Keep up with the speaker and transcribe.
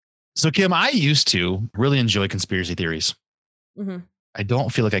So Kim, I used to really enjoy conspiracy theories. Hmm. I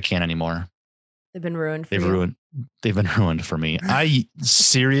don't feel like I can anymore. They've been ruined for They've you. ruined. They've been ruined for me. I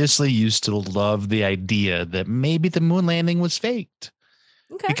seriously used to love the idea that maybe the moon landing was faked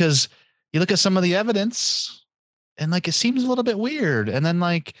Okay. because you look at some of the evidence and like it seems a little bit weird. And then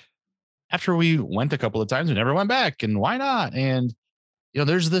like after we went a couple of times, we never went back. And why not? And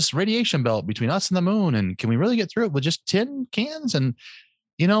there's this radiation belt between us and the moon. And can we really get through it with just tin cans? And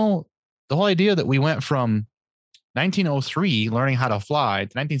the whole idea that we went from 1903 learning how to fly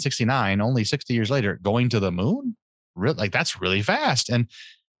to 1969, only 60 years later, going to the moon, like that's really fast. And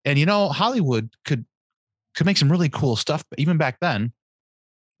Hollywood could make some really cool stuff, but even back then,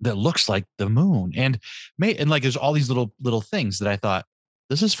 that looks like the moon. And like there's all these little things that I thought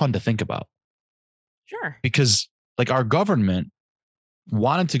this is fun to think about Sure. because like our government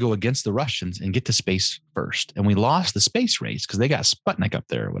wanted to go against the Russians and get to space first, and we lost the space race because they got Sputnik up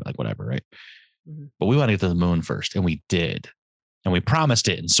there, like whatever, right? Hmm. But we want to get to the moon first, and we did, and we promised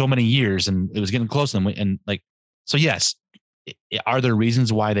it in so many years, and it was getting close. And like, so yes, are there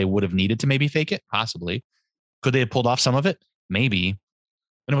reasons why they would have needed to maybe fake it? Possibly. Could they have pulled off some of it? Maybe.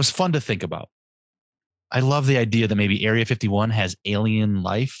 And it was fun to think about. I love the idea that maybe Area 51 has alien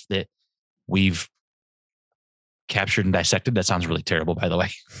life that we've captured and dissected. That sounds really terrible, by the way.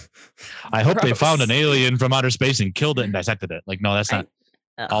 I hope they found an alien from outer space and killed it and dissected it. Like, no, that's not.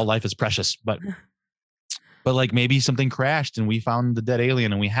 All life is precious, but like maybe something crashed and we found the dead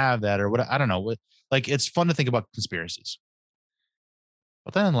alien and we have that, or what? I don't know. Like, it's fun to think about conspiracies.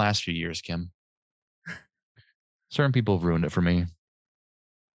 But then in the last few years, Kim, certain people have ruined it for me.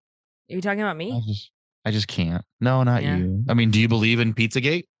 Are you talking about me? I just can't. No, not you. I mean, do you believe in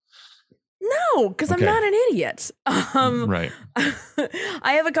Pizzagate? No, because I'm not an idiot. Right.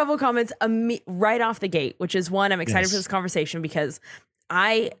 I have a couple of comments right off the gate, which is one, I'm excited for this conversation because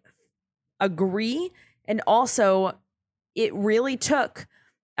I agree. And also, it really took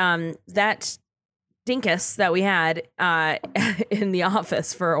that dinkus that we had in the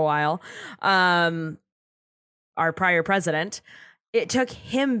office for a while, our prior president. It took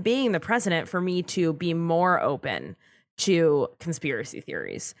him being the president for me to be more open to conspiracy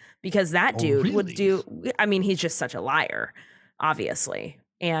theories, because that dude would do. I mean, he's just such a liar, obviously,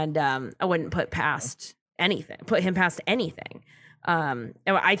 and I wouldn't put him past anything. And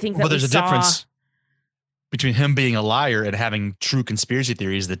I think that there's a difference between him being a liar and having true conspiracy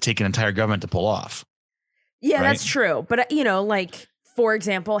theories that take an entire government to pull off. Yeah, right? That's true. But like for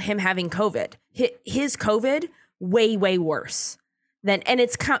example, him having COVID, his COVID way worse than, and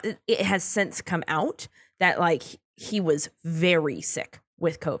it has since come out that like he was very sick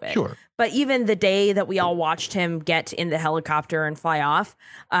with COVID. Sure. But even the day that we all watched him get in the helicopter and fly off,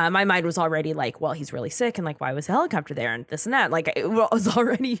 my mind was already like, well, he's really sick. And like, why was the helicopter there? And this and that. Like, it was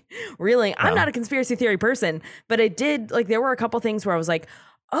already reeling. I'm not a conspiracy theory person, but it did, like, there were a couple things where I was like,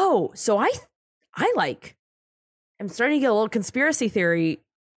 oh, so I like, I'm starting to get a little conspiracy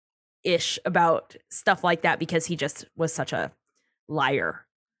theory-ish about stuff like that because he just was such a liar.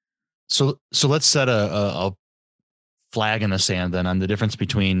 So let's set a flag in the sand then on the difference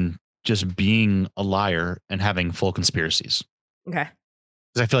between just being a liar and having full conspiracies. Okay.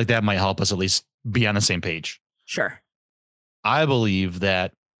 Because I feel like that might help us at least be on the same page. Sure. I believe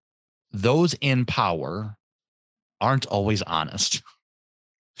that those in power aren't always honest.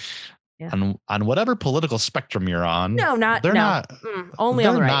 Yeah. On whatever political spectrum you're on. No, they're not only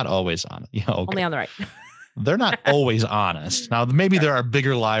on the right. They're not always honest. Yeah, okay. Only on the right. They're not always honest. Now, maybe there are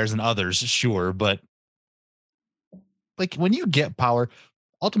bigger liars than others, sure, but like when you get power,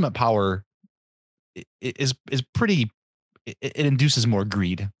 ultimate power is pretty. It induces more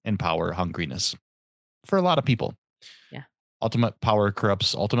greed and power hungriness for a lot of people. Yeah. Ultimate power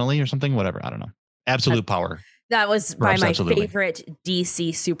corrupts ultimately, or something. Whatever. I don't know. Absolute power. That was by my favorite DC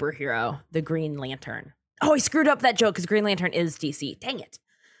superhero, the Green Lantern. Oh, I screwed up that joke because Green Lantern is DC. Dang it.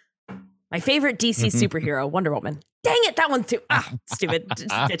 My favorite DC superhero, Wonder Woman. Dang it, that one too. Ah, stupid.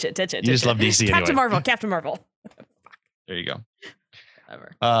 Just ditch it. You just love DC anyway. Captain Marvel. There you go.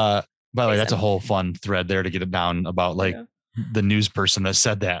 Whatever. By the way, that's a whole fun thread there to get it down about like the news person that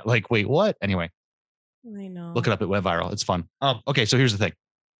said that. Like, wait, what? Anyway. I know. Look it up. It went viral. It's fun. Okay, so here's the thing.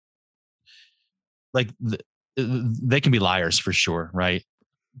 Like, they can be liars for sure, right?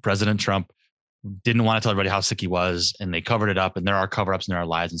 President Trump didn't want to tell everybody how sick he was, and they covered it up, and there are cover-ups and there are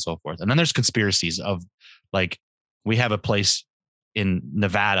lies and so forth. And then there's conspiracies of like, we have a place in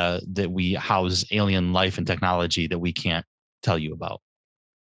Nevada that we house alien life and technology that we can't tell you about,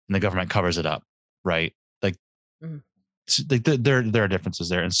 and the government covers it up, right? Like, there are differences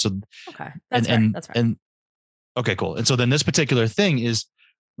there. And so okay, that's fair. And okay, cool. And so then this particular thing is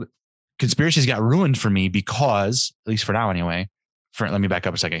conspiracies got ruined for me because, at least for now anyway, let me back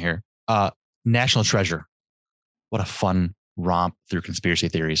up a second here. National Treasure. What a fun romp through conspiracy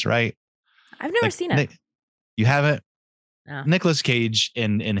theories, right? I've never seen it. You haven't? No. Nicolas Cage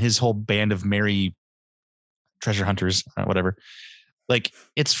and his whole band of merry treasure hunters, whatever. Like,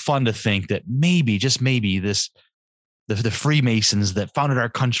 it's fun to think that maybe, just maybe, the Freemasons that founded our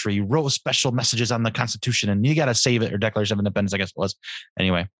country wrote special messages on the Constitution, and you got to save it, or Declaration of Independence, I guess it was.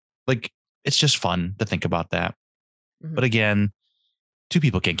 Anyway, like, it's just fun to think about that. Mm-hmm. But again, 2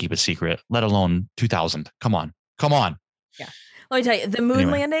 people can't keep a secret, let alone 2,000. Come on. Yeah. Let me tell you, the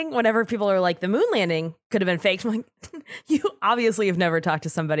moon landing, whenever people are like, the moon landing could have been faked, I'm like, you obviously have never talked to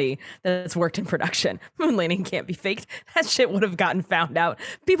somebody that's worked in production. Moon landing can't be faked. That shit would have gotten found out.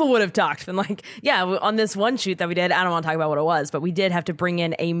 People would have talked, been like, yeah, on this one shoot that we did, I don't want to talk about what it was, but we did have to bring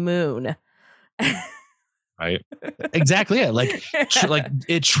in a moon. Right. Exactly. Yeah. Like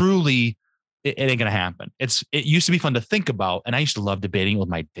it truly, it ain't going to happen. It used to be fun to think about. And I used to love debating with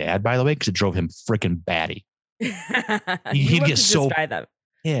my dad, by the way, because it drove him freaking batty. He'd get so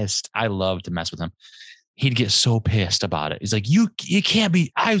pissed. I love to mess with him. He'd get so pissed about it. He's like, you can't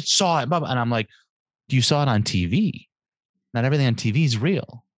be, I saw it. And I'm like, you saw it on TV. Not everything on TV is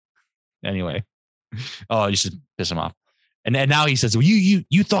real. Anyway. Oh, I used to piss him off. And now he says, well,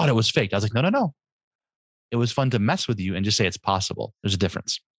 you thought it was fake. I was like, no. It was fun to mess with you and just say it's possible. There's a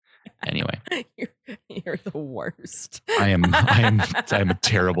difference. Anyway. You're the worst. I am a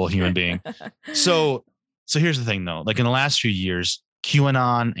terrible human being. So here's the thing, though. Like, in the last few years,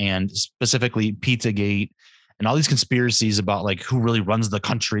 QAnon and specifically Pizzagate and all these conspiracies about like who really runs the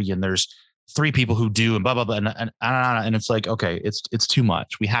country, and there's 3 people who do, and blah blah blah, and it's like, okay, it's too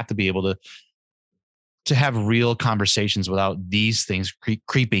much. We have to be able to have real conversations without these things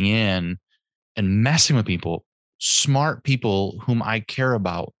creeping in and messing with people. Smart people whom I care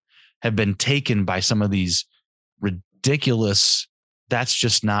about have been taken by some of these ridiculous, that's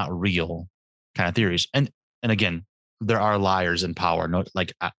just not real kind of theories. And again, there are liars in power. No,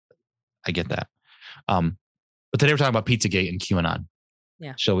 like I get that. But today we're talking about Pizzagate and QAnon.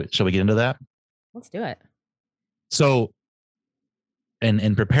 Yeah. Shall we get into that? Let's do it. So,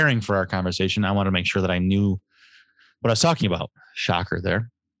 in preparing for our conversation, I want to make sure that I knew what I was talking about. Shocker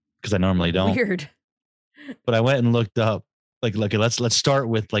there, because I normally don't. Weird. But I went and looked up. Like, let's start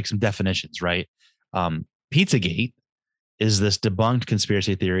with like some definitions, right? Pizzagate is this debunked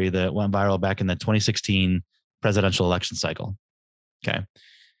conspiracy theory that went viral back in the 2016 presidential election cycle. Okay.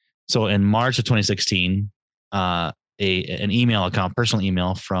 So in March of 2016, an email account, personal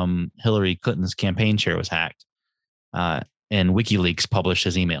email from Hillary Clinton's campaign chair was hacked. And WikiLeaks published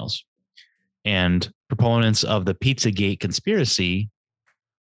his emails. And proponents of the Pizzagate conspiracy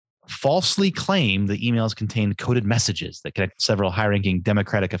falsely claimed the emails contained coded messages that connect several high-ranking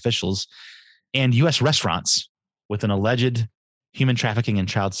Democratic officials and U.S. restaurants with an alleged human trafficking and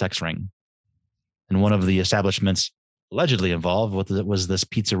child sex ring. And one of the establishments allegedly involved was this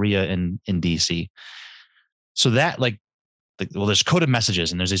pizzeria in D.C. So that, there's coded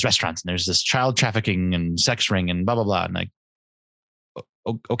messages, and there's these restaurants, and there's this child trafficking and sex ring and blah, blah, blah. And like,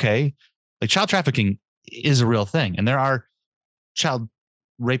 okay, like, child trafficking is a real thing. And there are child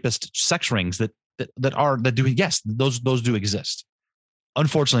rapist sex rings that do, yes, those do exist.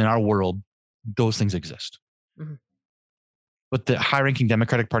 Unfortunately, in our world, those things exist. Mm-hmm. But the high-ranking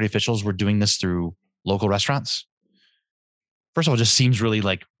Democratic Party officials were doing this through local restaurants. First of all, it just seems really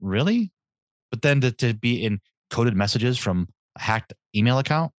really? But then to be in coded messages from a hacked email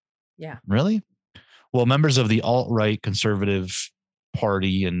account? Yeah. Really? Well, members of the alt-right conservative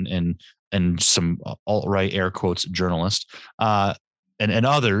party and some alt-right, air quotes, journalists and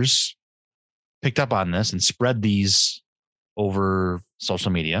others picked up on this and spread these over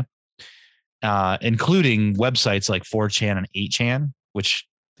social media, including websites like 4chan and 8chan, which,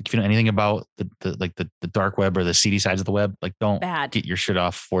 if you know anything about the dark web or the seedy sides of the web, like, don't get your shit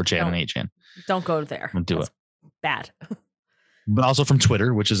off 4chan and 8chan. Don't go there. Don't do it. Bad. But also from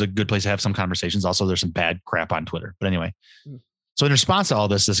Twitter, which is a good place to have some conversations. Also, there's some bad crap on Twitter. But anyway, so in response to all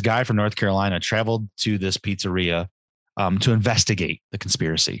this guy from North Carolina traveled to this pizzeria to investigate the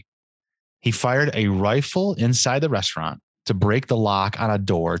conspiracy. He fired a rifle inside the restaurant to break the lock on a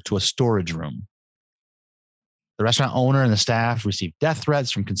door to a storage room. The restaurant owner and the staff received death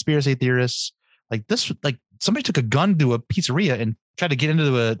threats from conspiracy theorists. Like this, like somebody took a gun to a pizzeria and tried to get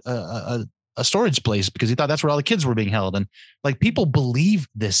into a storage place because he thought that's where all the kids were being held. And like, people believe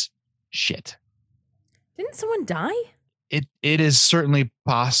this shit. Didn't someone die? It is certainly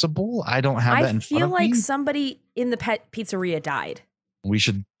possible. I don't have that in front of me. I feel like somebody in the pet pizzeria died. We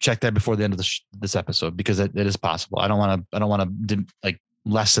should check that before the end of this episode, because it is possible. I don't want to like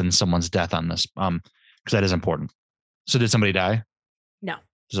lessen someone's death on this, because that is important. So did somebody die? No.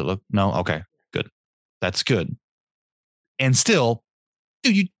 Does it look? No. Okay, good. That's good. And still,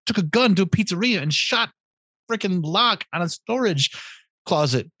 dude, you took a gun to a pizzeria and shot freaking Locke on a storage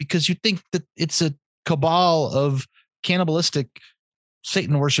closet because you think that it's a cabal of cannibalistic,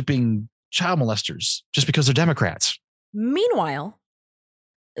 Satan worshiping child molesters just because they're Democrats. Meanwhile,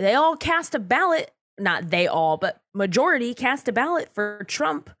 they all cast a ballot. Not they all, but majority cast a ballot for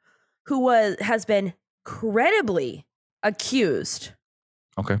Trump, who has been credibly accused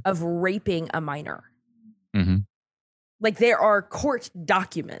of raping a minor. Mm-hmm. Like there are court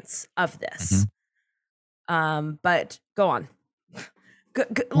documents of this. Mm-hmm. But go on.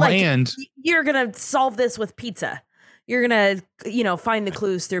 You're going to solve this with pizza. You're going to, find the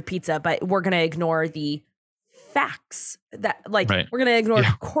clues through pizza, but we're going to ignore the facts that we're going to ignore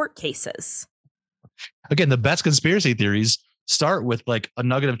court cases. Again, the best conspiracy theories start with like a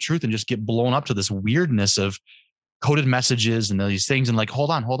nugget of truth and just get blown up to this weirdness of coded messages and these things. And like, hold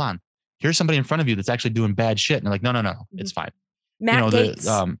on. Here's somebody in front of you that's actually doing bad shit. And they're like, no, it's fine. Matt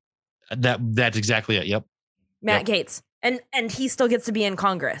Gaetz. That's exactly it. Yep. Matt Gaetz. And he still gets to be in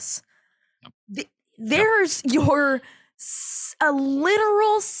Congress. Yep. There's a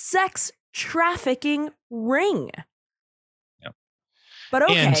literal sex trafficking ring. Yep. But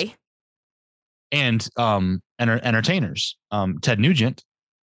okay. And entertainers. Ted Nugent,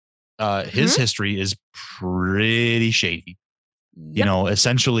 his history is pretty shady. Yep.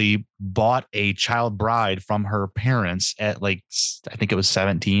 Essentially bought a child bride from her parents at like, I think it was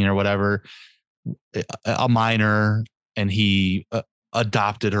 17 or whatever, a minor, and he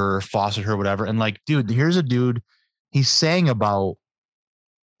adopted her, fostered her, whatever. And like, dude, here's a dude, he sang about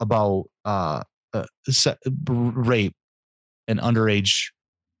rape and underage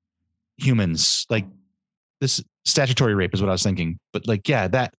humans. Like this statutory rape is what I was thinking. But like, yeah,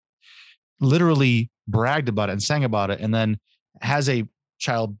 that literally bragged about it and sang about it, and then has a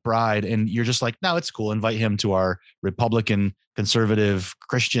child bride, and you're just like, no, it's cool. Invite him to our Republican, conservative,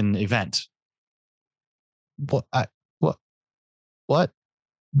 Christian event. What?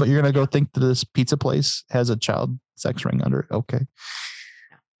 But you're going to go think that this pizza place has a child sex ring under it. Okay.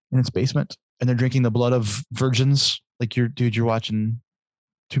 In its basement. And they're drinking the blood of virgins. Like you're watching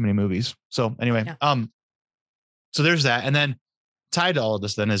too many movies. So anyway, so there's that. And then tied to all of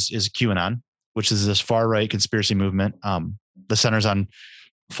this then is QAnon, which is this far right conspiracy movement. The centers on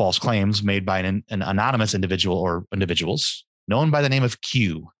false claims made by an anonymous individual or individuals known by the name of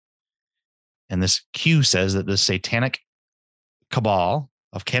Q. And this Q says that the satanic cabal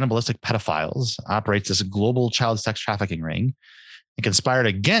of cannibalistic pedophiles operates this global child sex trafficking ring and conspired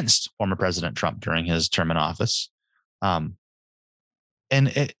against former President Trump during his term in office. And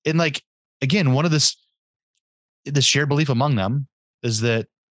like, again, one of this shared belief among them is that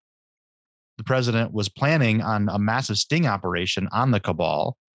the president was planning on a massive sting operation on the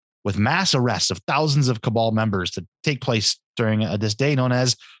cabal with mass arrests of thousands of cabal members to take place during this day known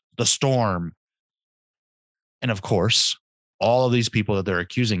as the Storm. And of course, all of these people that they're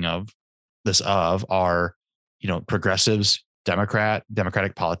accusing of are, progressives,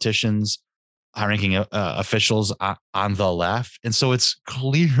 Democratic politicians, high-ranking officials on the left. And so it's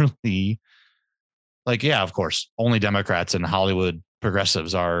clearly like, yeah, of course, only Democrats and Hollywood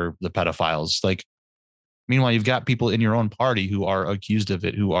progressives are the pedophiles. Like, meanwhile, you've got people in your own party who are accused of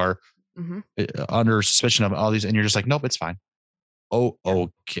it, who are under suspicion of all these, and you're just like, nope, it's fine. Oh,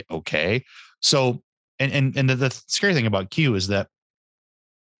 okay. So, and the scary thing about Q is that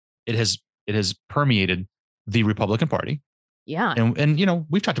it has permeated the Republican Party. Yeah. And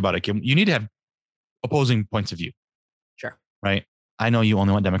we've talked about it, Kim. You need to have opposing points of view. Sure. Right. I know you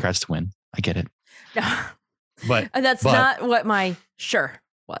only want Democrats to win. I get it. No. But not what my sure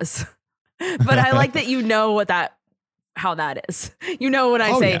was. But I like that how that is. When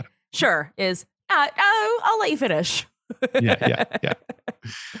I say sure is I'll let you finish. Yeah.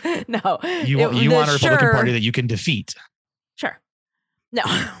 No. You want a Republican Party that you can defeat. Sure. No.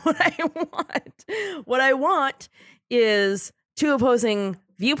 What I want is two opposing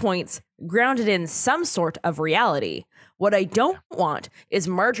viewpoints grounded in some sort of reality. What I don't want is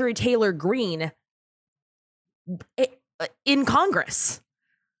Marjorie Taylor Greene in Congress.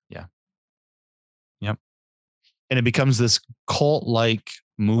 Yeah. Yep. And it becomes this cult-like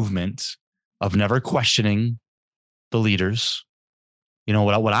movement of never questioning the leaders.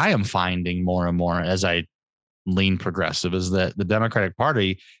 What I am finding more and more as I lean progressive is that the Democratic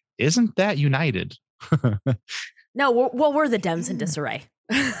Party isn't that united. No, we're the Dems in disarray.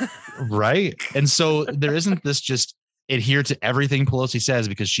 Right. And so there isn't this just adhere to everything Pelosi says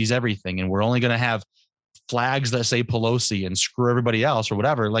because she's everything. And we're only going to have flags that say Pelosi and screw everybody else or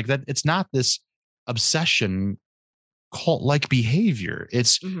whatever. Like that, it's not this obsession cult-like behavior.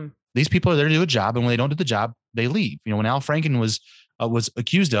 It's these people are there to do a job, and when they don't do the job, they leave. You know, when Al Franken was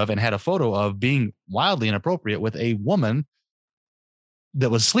accused of and had a photo of being wildly inappropriate with a woman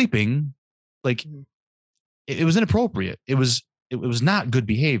that was sleeping, like it was inappropriate. It was not good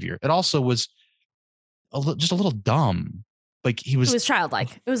behavior. It also was just a little dumb. Like it was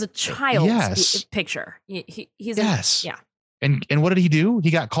childlike. It was a child's picture. He's yeah. And what did he do? He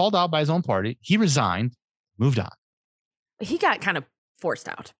got called out by his own party. He resigned, moved on. He got kind of forced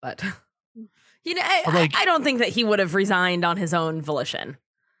out, but you know, I don't think that he would have resigned on his own volition.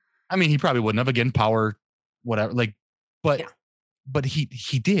 I mean, he probably wouldn't have. Again, power, whatever. Like, but he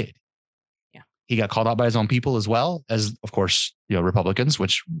did. Yeah, he got called out by his own people as well as, of course, you know, Republicans,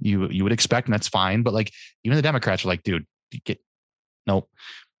 which you would expect, and that's fine. But like, even the Democrats were like, dude, nope.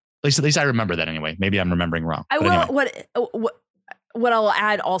 At least I remember that anyway. Maybe I'm remembering wrong. What I'll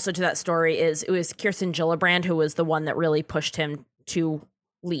add also to that story is it was Kirsten Gillibrand who was the one that really pushed him to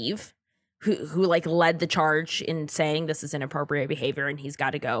leave, who like led the charge in saying this is inappropriate behavior and he's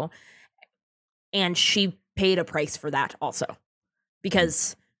got to go. And she paid a price for that also,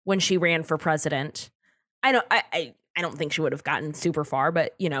 because when she ran for president, I don't think she would have gotten super far,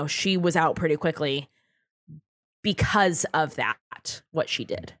 but you know, she was out pretty quickly because of that, what she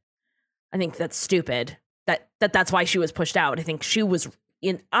did. I think that's stupid. That's why she was pushed out. I think she was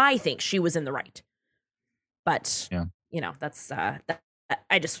in the right. But you know, that's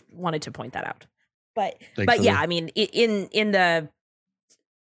I just wanted to point that out. But yeah, I mean, in the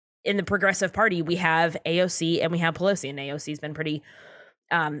Progressive Party, we have AOC and we have Pelosi, and AOC's been pretty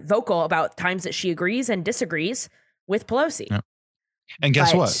vocal about times that she agrees and disagrees with Pelosi. Yeah. And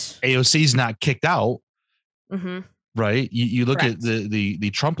guess what? AOC's not kicked out. Right? You look Correct. at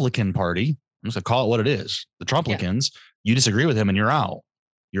the Trumplican party. I'm just gonna call it what it is. The Trumplicans. You disagree with him and you're out.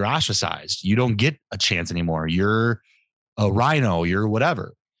 You're ostracized. You don't get a chance anymore. You're a rhino. You're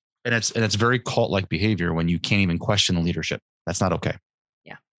whatever. And it's very cult-like behavior when you can't even question the leadership. That's not okay.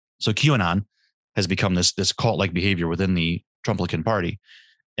 Yeah. So QAnon has become this cult-like behavior within the Trumplican party,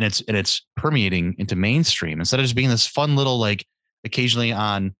 and it's permeating into mainstream instead of just being this fun little, like, occasionally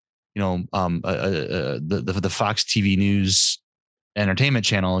on, you know, the Fox TV News entertainment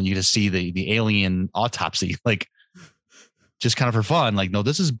channel, you just see the alien autopsy, like, just kind of for fun. Like, no,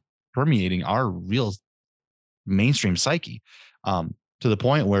 this is permeating our real mainstream psyche, to the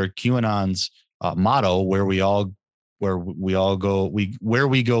point where QAnon's motto, where we all go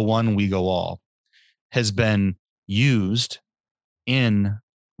one, we go all, has been used in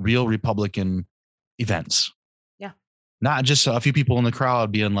real Republican events. Yeah. Not just a few people in the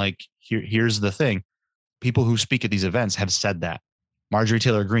crowd being like, here's the thing. People who speak at these events have said that. Marjorie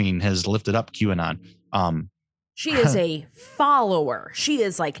Taylor Greene has lifted up QAnon. She is a follower. She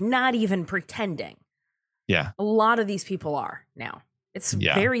is like not even pretending. Yeah. A lot of these people are now. It's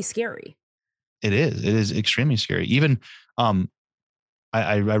very scary. It is. It is extremely scary. Even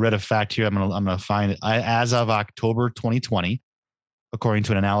I read a fact here. I'm gonna find it. As of October 2020, according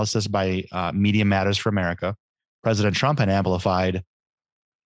to an analysis by Media Matters for America, President Trump had amplified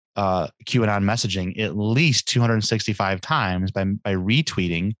QAnon messaging at least 265 times by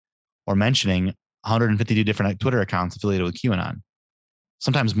retweeting or mentioning 152 different Twitter accounts affiliated with QAnon,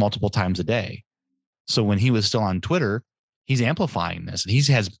 sometimes multiple times a day. So when he was still on Twitter, he's amplifying this, and he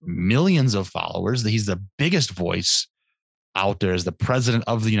has millions of followers. He's the biggest voice out there as the president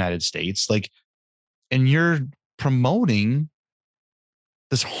of the United States. Like, and you're promoting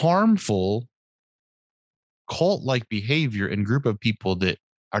this harmful cult-like behavior in group of people that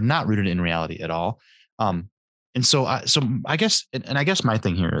are not rooted in reality at all. And so I guess my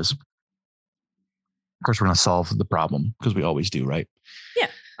thing here is, of course, we're going to solve the problem because we always do, right? Yeah,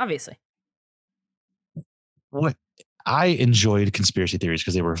 obviously. What I enjoyed conspiracy theories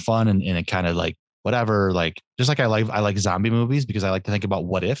because they were fun and it kind of like whatever, like just like I like zombie movies because I like to think about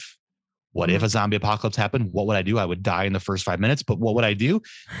what if a zombie apocalypse happened? What would I do? I would die in the first 5 minutes, but what would I do?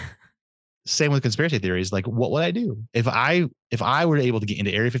 Same with conspiracy theories. Like, what would I do if I were able to get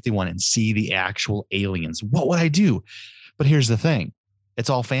into Area 51 and see the actual aliens? What would I do? But here's the thing: it's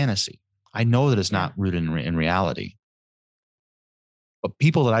all fantasy. I know that it's not rooted in reality. But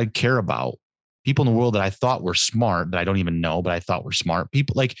people that I care about, people in the world that I thought were smart, that I don't even know, but I thought were smart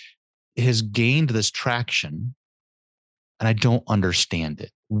people, like, it has gained this traction, and I don't understand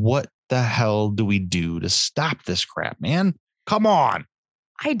it. What the hell do we do to stop this crap, man? Come on.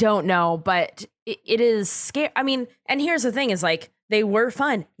 I don't know, but it is scary. I mean, and here's the thing is, like, they were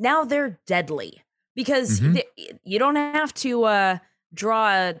fun. Now they're deadly because you don't have to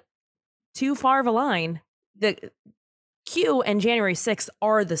draw too far of a line. the Q and January 6th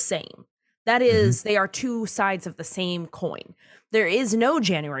are the same. That is, they are two sides of the same coin. There is no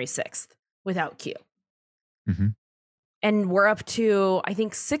January 6th without Q. And we're up to, I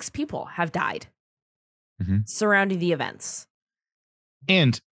think, 6 people have died surrounding the events.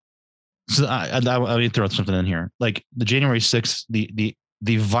 And so I'll throw something in here. Like the January 6th,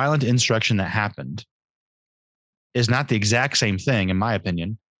 the violent insurrection that happened is not the exact same thing, in my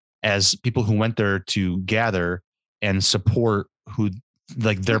opinion, as people who went there to gather and support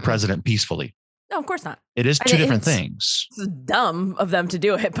their president peacefully. No, of course not. It is two different things. It's dumb of them to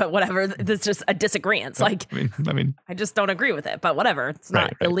do it, but whatever. It's just a disagreement. Like, I mean, I just don't agree with it, but whatever. It's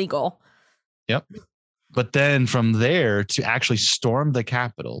not illegal. Yep. But then from there to actually storm the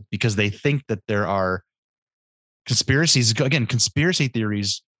Capitol because they think that there are conspiracy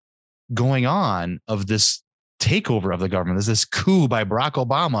theories going on of this takeover of the government. There's this coup by Barack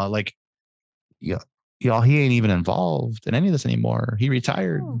Obama. Like, y'all, he ain't even involved in any of this anymore. He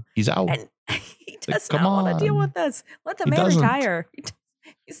retired. He's out. And he does not want to deal with this. Let the man retire.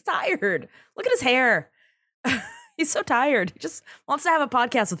 He's tired. Look at his hair. He's so tired. He just wants to have a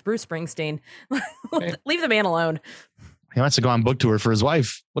podcast with Bruce Springsteen. Leave the man alone. He wants to go on book tour for his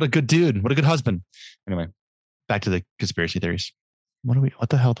wife. What a good dude. What a good husband. Anyway, back to the conspiracy theories. What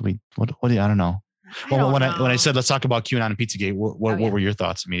the hell do we, I don't know. When I said, let's talk about QAnon and Pizzagate, what were your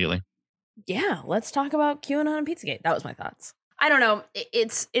thoughts immediately? Yeah, let's talk about QAnon and Pizzagate. That was my thoughts. I don't know.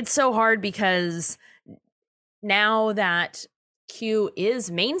 It's so hard because now that Q is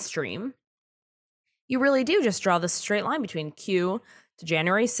mainstream, you really do just draw the straight line between Q to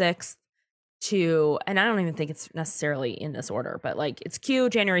January 6th to, and I don't even think it's necessarily in this order, but like it's Q,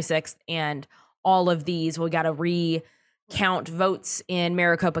 January 6th, and all of these, we got to recount votes in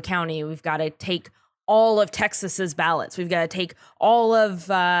Maricopa County. We've got to take all of Texas's ballots. We've got to take all of,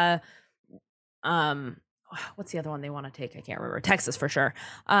 what's the other one they want to take? I can't remember. Texas for sure.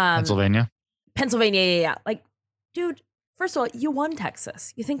 Pennsylvania. Yeah. Like, dude, first of all, you won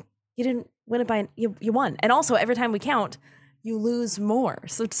Texas. You think you didn't win it by, you won. And also every time we count, you lose more.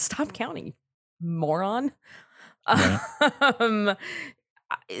 So stop counting, moron. Right.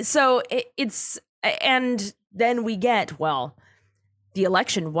 So it's, and then we get, well, the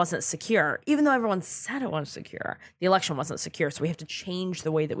election wasn't secure, even though everyone said it was secure. The election wasn't secure, so we have to change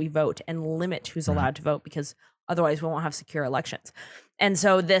the way that we vote and limit who's allowed to vote because otherwise we won't have secure elections. And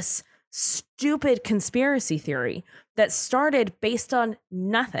so this stupid conspiracy theory that started based on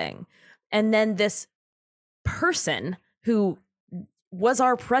nothing, and then this person who was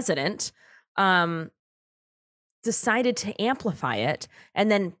our president decided to amplify it, and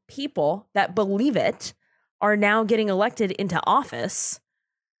then people that believe it are now getting elected into office.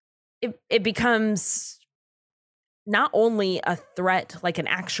 It becomes not only a threat, like an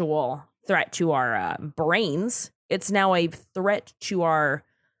actual threat to our brains, it's now a threat to our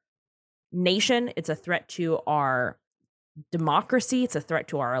nation. It's a threat to our democracy. It's a threat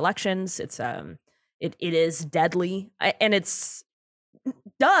to our elections. It is deadly, and it's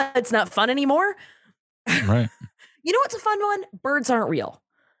not fun anymore. Right. You know what's a fun one? Birds aren't real.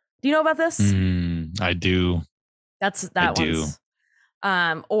 Do you know about this? I do. That's that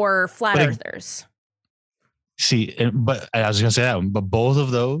one. Or flat earthers. But I was going to say that one, but both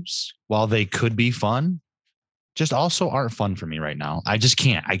of those, while they could be fun, just also aren't fun for me right now. I just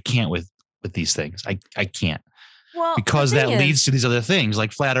can't. I can't with these things. I can't. Well, because that leads to these other things.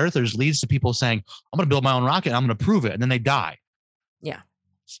 Like flat earthers leads to people saying, I'm going to build my own rocket and I'm going to prove it. And then they die. Yeah.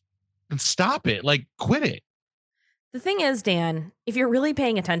 And stop it. Like, quit it. The thing is, Dan, if you're really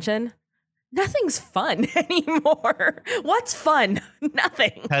paying attention, nothing's fun anymore. What's fun?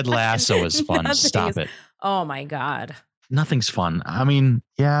 Nothing. Ted Lasso is fun. Stop it. Oh my God. Nothing's fun. I mean,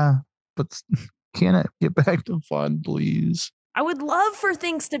 yeah, but can it get back to fun, please? I would love for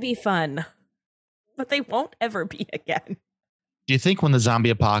things to be fun, but they won't ever be again. Do you think when the zombie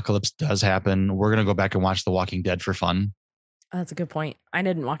apocalypse does happen, we're going to go back and watch The Walking Dead for fun? Oh, that's a good point. I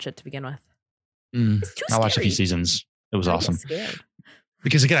didn't watch it to begin with. It's too scary. I watched a few seasons. It was awesome.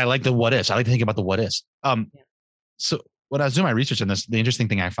 Because again, I like the what ifs. I like to think about the what ifs. So when I was doing my research on this, the interesting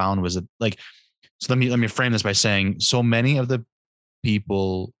thing I found was that, like, so let me frame this by saying, so many of the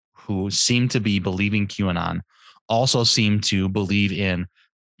people who seem to be believing QAnon also seem to believe in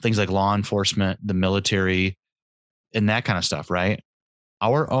things like law enforcement, the military, and that kind of stuff, right?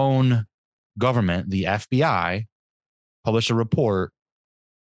 Our own government, the FBI, published a report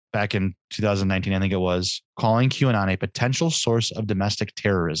back in 2019, I think it was, calling QAnon a potential source of domestic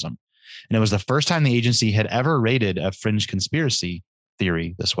terrorism. And it was the first time the agency had ever rated a fringe conspiracy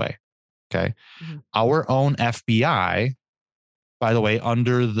theory this way. Okay. Mm-hmm. Our own FBI by the way,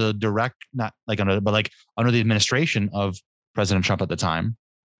 under the direct, not like under, but like under the administration of President Trump at the time,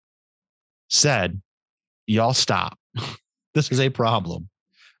 said, y'all stop. This is a problem.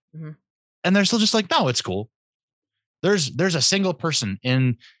 Mm-hmm. And they're still just like, no, it's cool. There's a single person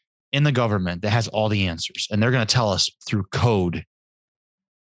in the government that has all the answers, and they're going to tell us through code.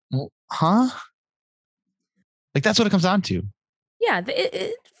 Well, huh? Like, that's what it comes down to. Yeah.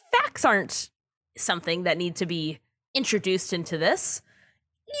 Facts aren't something that need to be introduced into this.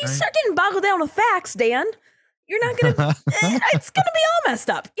 You start getting boggled down with facts, Dan. You're not going to, it's going to be all messed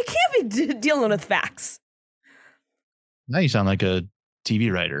up. You can't be dealing with facts. Now you sound like a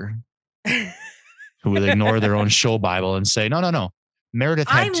TV writer who would ignore their own show Bible and say, no. Meredith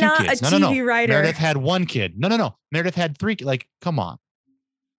had 2 kids. I'm not a TV writer. Meredith had 1 kid. No. Meredith had 3. Like, come on.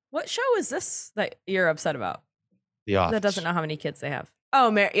 What show is this that you're upset about? The Office. That doesn't know how many kids they have. Oh,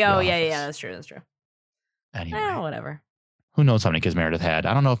 yeah. That's true. Anyway. Whatever. Who knows how many kids Meredith had?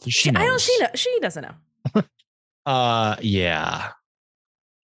 I don't know if she knows. She doesn't know. Yeah.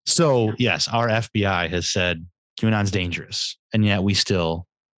 So, yes, our FBI has said QAnon's dangerous. And yet we still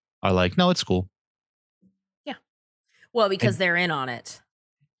are like, no, it's cool. Yeah. Well, because they're in on it.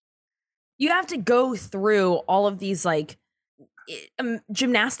 You'd have to go through all of these like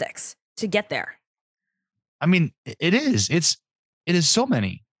gymnastics to get there. I mean, it is. It is so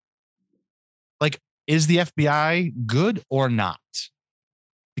many. Like, is the FBI good or not?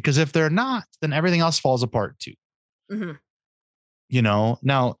 Because if they're not, then everything else falls apart too. Mm-hmm. You know,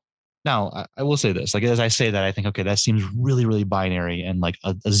 now I will say this, like, as I say that, I think, okay, that seems really, really binary and like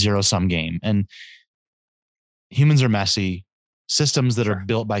a zero-sum game. And humans are messy. Systems that are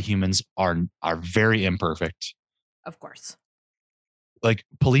built by humans are very imperfect. Of course. Like,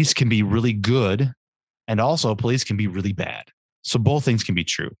 police can be really good, and also police can be really bad. So both things can be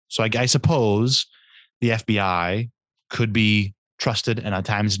true. So I suppose the FBI could be trusted and at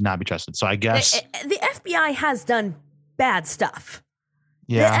times not be trusted. So I guess the FBI has done bad stuff.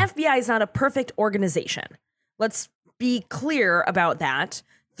 Yeah. The FBI is not a perfect organization. Let's be clear about that.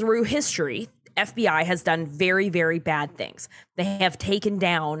 Through history, FBI has done very, very bad things. They have taken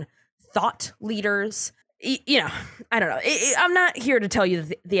down thought leaders. You know, I don't know. I'm not here to tell you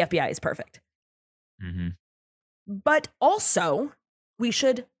that the FBI is perfect. Mm-hmm. But also, we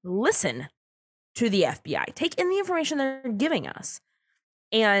should listen to the FBI. Take in the information they're giving us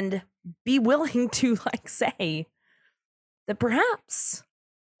and be willing to, like, say that perhaps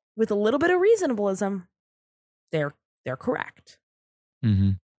with a little bit of reasonablism, they're correct.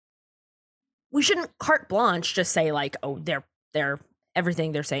 Mm-hmm. We shouldn't carte blanche just say like, oh, they're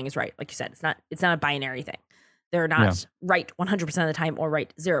everything they're saying is right. Like you said, it's not a binary thing. They're not right 100% of the time or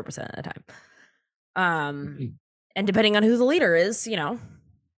right 0% of the time. And depending on who the leader is, you know,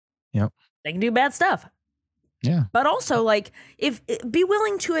 they can do bad stuff. Yeah. But also, like, be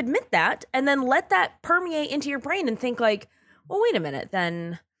willing to admit that and then let that permeate into your brain and think like, well, wait a minute,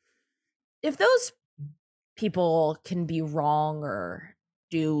 then if those people can be wrong or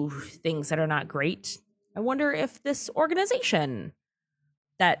do things that are not great, I wonder if this organization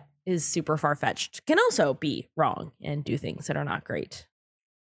that is super far-fetched can also be wrong and do things that are not great.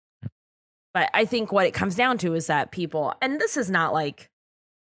 But I think what it comes down to is that people, and this is not like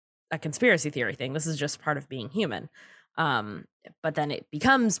a conspiracy theory thing, this is just part of being human. But then it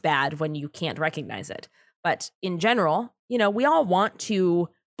becomes bad when you can't recognize it. But in general, you know, we all want to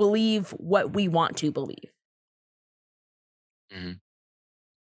believe what we want to believe. Mm-hmm.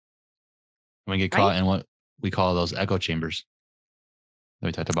 We get caught in what we call those echo chambers that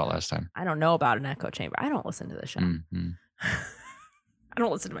we talked about last time. I don't know about an echo chamber. I don't listen to the show. Mm-hmm. I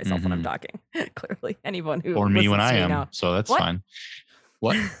don't listen to myself when I'm talking. Clearly, anyone who or me when I am, now. So that's fine.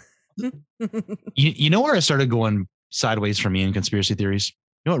 What? you know where I started going sideways for me in conspiracy theories?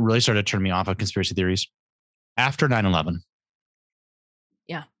 You know what really started turning me off of conspiracy theories? After 9/11.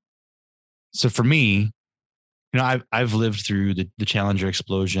 Yeah. So for me, you know, I've lived through the Challenger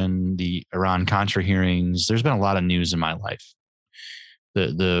explosion, the Iran-Contra hearings. There's been a lot of news in my life.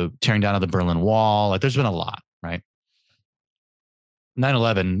 The tearing down of the Berlin Wall. Like, there's been a lot, right?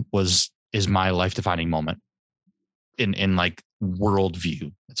 9/11 is my life-defining moment in like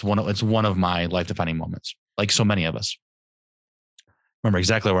worldview. It's one of my life-defining moments. Like so many of us. Remember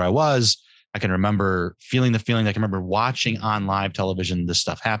exactly where I was. I can remember feeling the feeling. I can remember watching on live television this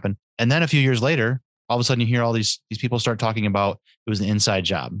stuff happen. And then a few years later, all of a sudden you hear all these people start talking about it was an inside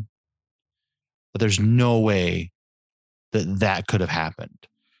job. But there's no way that could have happened.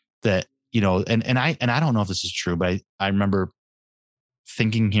 That, you know, and I don't know if this is true, but I remember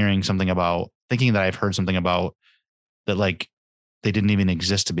thinking that I've heard something about that, like they didn't even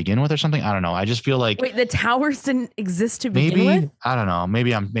exist to begin with or something. I don't know. I just feel like wait, the towers didn't exist to begin with? I don't know.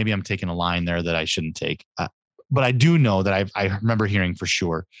 Maybe I'm taking a line there that I shouldn't take. But I do know that I remember hearing for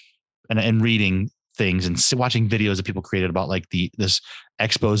sure and reading things and watching videos that people created about like this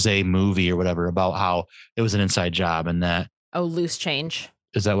expose movie or whatever about how it was an inside job and that. Oh, Loose Change.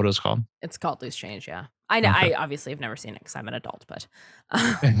 Is that what it was called? It's called Loose Change. Yeah. I know. Okay. I obviously have never seen it because I'm an adult, but.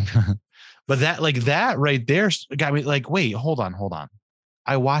 But that right there got me like, wait, hold on.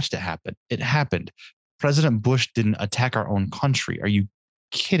 I watched it happen. It happened. President Bush didn't attack our own country. Are you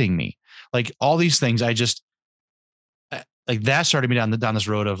kidding me? Like all these things, I just like that started me down this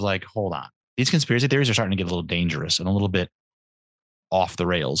road of like, hold on. These conspiracy theories are starting to get a little dangerous and a little bit off the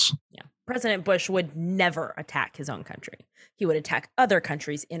rails. Yeah. President Bush would never attack his own country. He would attack other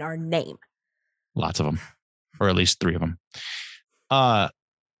countries in our name. Lots of them, or at least 3 of them.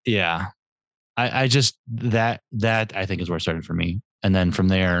 Yeah. I just, that I think is where it started for me. And then from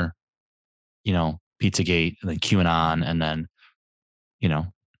there, Pizzagate and then QAnon and then,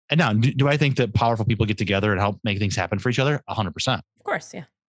 and now do I think that powerful people get together and help make things happen for each other? 100%. Of course. Yeah.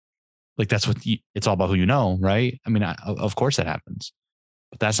 Like that's what it's all about who you know, right? I mean, of course that happens,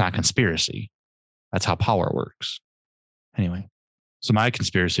 but that's not conspiracy. That's how power works. Anyway, so my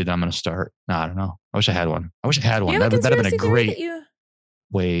conspiracy that I'm going to start. No, I don't know. I wish I had one. That'd have been a great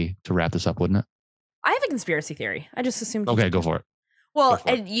way to wrap this up, wouldn't it? I have a conspiracy theory. I just assumed. Okay, go for it. Well,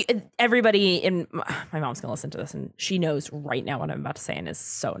 everybody in my mom's gonna listen to this, and she knows right now what I'm about to say, and is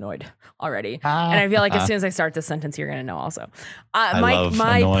so annoyed already. And I feel like as soon as I start this sentence, you're gonna know also.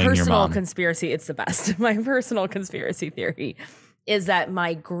 My personal conspiracy, it's the best. My personal conspiracy theory is that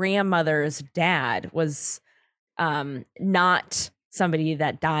my grandmother's dad was not somebody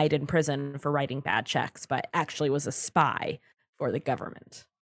that died in prison for writing bad checks, but actually was a spy for the government.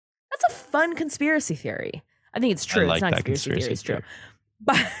 That's a fun conspiracy theory. I think it's true. It's not a conspiracy theory. It's true.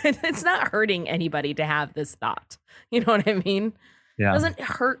 But it's not hurting anybody to have this thought. You know what I mean? Yeah. It doesn't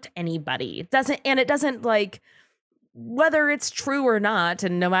hurt anybody. It doesn't like, whether it's true or not,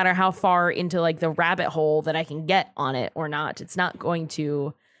 and no matter how far into like the rabbit hole that I can get on it or not, it's not going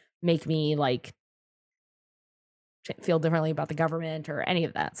to make me like feel differently about the government or any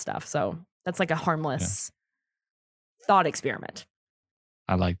of that stuff. So that's like a harmless thought experiment.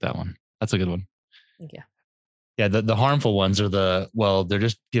 I like that one. That's a good one. Thank you. Yeah, the harmful ones are they're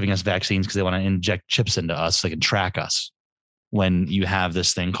just giving us vaccines because they want to inject chips into us so they can track us. When you have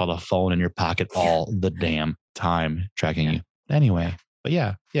this thing called a phone in your pocket all the damn time tracking you. Anyway, but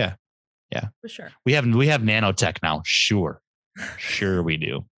yeah. For sure. We have nanotech now. Sure we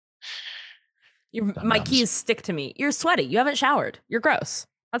do. My keys stick to me. You're sweaty. You haven't showered. You're gross.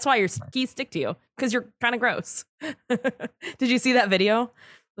 That's why your keys stick to you, because you're kind of gross. Did you see that video?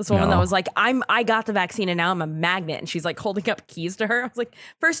 This woman that was like, I got the vaccine and now I'm a magnet. And she's like holding up keys to her. I was like,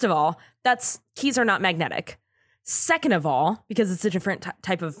 first of all, keys are not magnetic. Second of all, because it's a different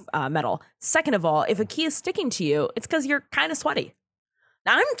type of metal. Second of all, if a key is sticking to you, it's because you're kind of sweaty.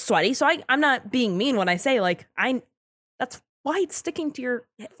 Now I'm sweaty, so I'm not being mean when I say like, that's why it's sticking to your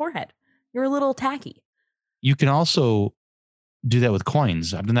forehead. You're a little tacky. You can also do that with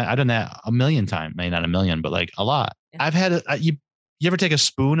coins. I've done that a million times. Maybe not a million, but like a lot. Yeah. I've had you ever take a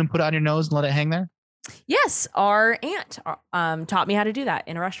spoon and put it on your nose and let it hang there? Yes. Our aunt taught me how to do that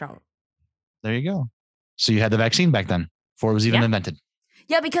in a restaurant. There you go. So you had the vaccine back then before it was even invented.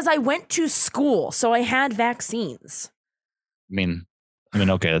 Yeah, because I went to school, so I had vaccines. I mean,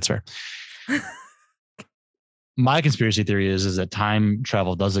 okay, that's fair. My conspiracy theory is that time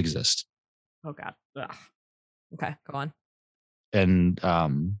travel does exist. Oh God. Ugh. Okay, go on. And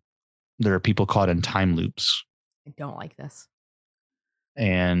there are people caught in time loops. I don't like this.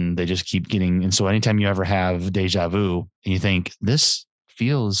 And they just keep getting. And so anytime you ever have deja vu and you think this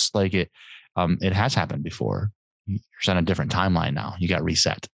feels like it has happened before, you're on a different timeline now. You got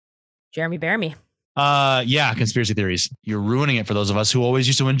reset. Jeremy Bearimy. Yeah, conspiracy theories. You're ruining it for those of us who always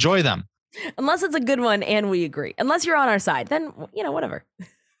used to enjoy them. Unless it's a good one and we agree. Unless you're on our side, then whatever.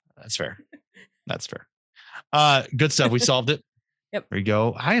 That's fair. Good stuff. We solved it. Yep. There you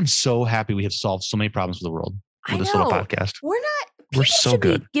go. I am so happy we have solved so many problems for the world with this little podcast. We're so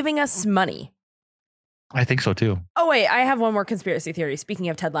good. Be giving us money. I think so too. Oh wait, I have one more conspiracy theory. Speaking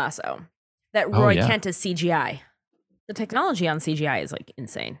of Ted Lasso, that Roy Kent is CGI. The technology on CGI is like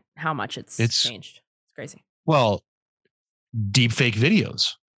insane. How much it's changed. It's crazy. Well, deep fake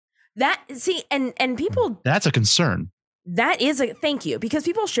videos. And people. That's a concern. That is thank you, because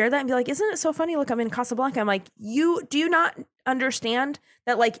people share that and be like, isn't it so funny? Look, I'm in Casablanca. I'm like, do you not understand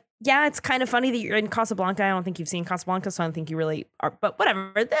that? Like, yeah, it's kind of funny that you're in Casablanca. I don't think you've seen Casablanca, so I don't think you really are, but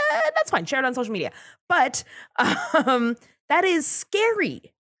whatever. That's fine. Share it on social media. But That is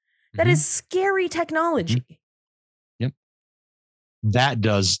scary. That is scary technology. Yep. That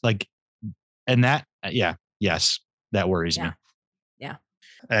does and that, yes, that worries me. Yeah.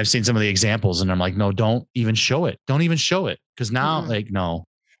 I've seen some of the examples and I'm like, no, don't even show it. Don't even show it. Cause now no.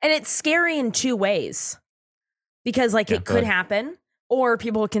 And it's scary in two ways because it could happen, or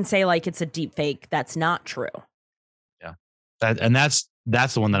people can say it's a deep fake. That's not true. Yeah. That's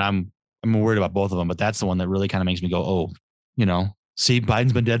the one that I'm worried about, both of them, but that's the one that really kind of makes me go, oh, see,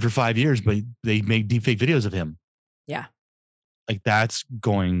 Biden's been dead for 5 years, but they make deep fake videos of him. Yeah. That's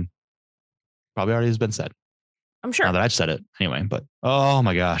probably already has been said. I'm sure. Now that I've said it anyway, but oh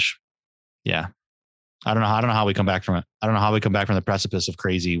my gosh. Yeah. I don't know how we come back from it. I don't know how we come back from the precipice of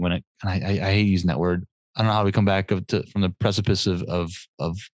crazy and I hate using that word. I don't know how we come back from the precipice of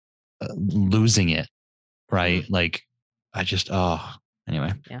losing it. Right.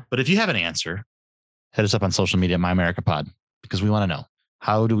 Anyway. Yeah. But if you have an answer, hit us up on social media at My America Pod, because we want to know,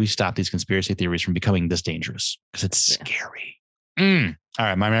 how do we stop these conspiracy theories from becoming this dangerous? Because it's scary. All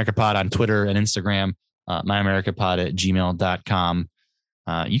right. My America Pod on Twitter and Instagram, myamericapod@gmail.com.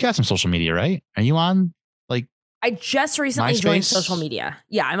 You got some social media, right? Are you on I just recently joined social media.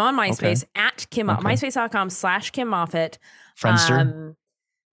 Yeah, I'm on MySpace at Kim, MySpace.com/Kim Moffitt. Friendster?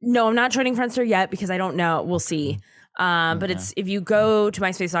 No, I'm not joining Friendster yet because I don't know. We'll see. But it's, if you go to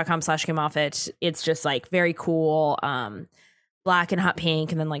MySpace.com/Kim Moffitt, it's just very cool. Black and hot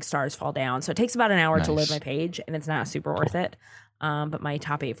pink, and then stars fall down. So it takes about an hour to load my page, and it's not super worth it. But my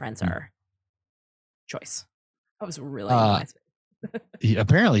top 8 friends are choice. I was really MySpace.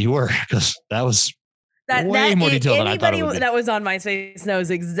 Apparently you were, because that was way more detailed than I thought it would be. That was on MySpace knows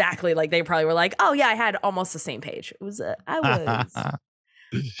exactly. They probably were oh yeah, I had almost the same page. It was I was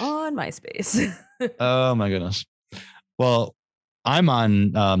on MySpace. Oh my goodness. Well, I'm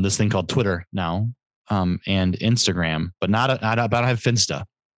on this thing called Twitter now, and Instagram, but I don't have Finsta.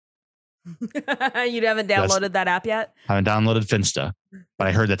 You haven't downloaded that app yet? I haven't downloaded Finsta, but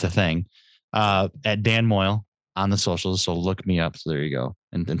I heard that's a thing. At Dan Moyle on the socials, so look me up. So there you go,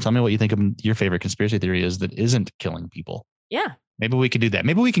 and tell me what you think of your favorite conspiracy theory is that isn't killing people. Yeah, maybe we could do that.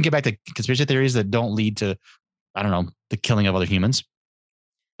 Maybe we can get back to conspiracy theories that don't lead to, I don't know, the killing of other humans.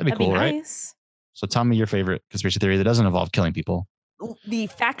 That'd be cool, nice. Right? So tell me your favorite conspiracy theory that doesn't involve killing people. The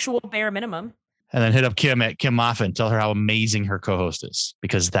factual bare minimum. And then hit up Kim at Kim Moffitt and tell her how amazing her co-host is,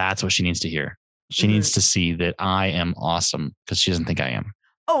 because that's what she needs to hear. She needs to see that I am awesome, because she doesn't think I am.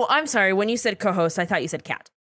 Oh, I'm sorry. When you said co-host, I thought you said cat.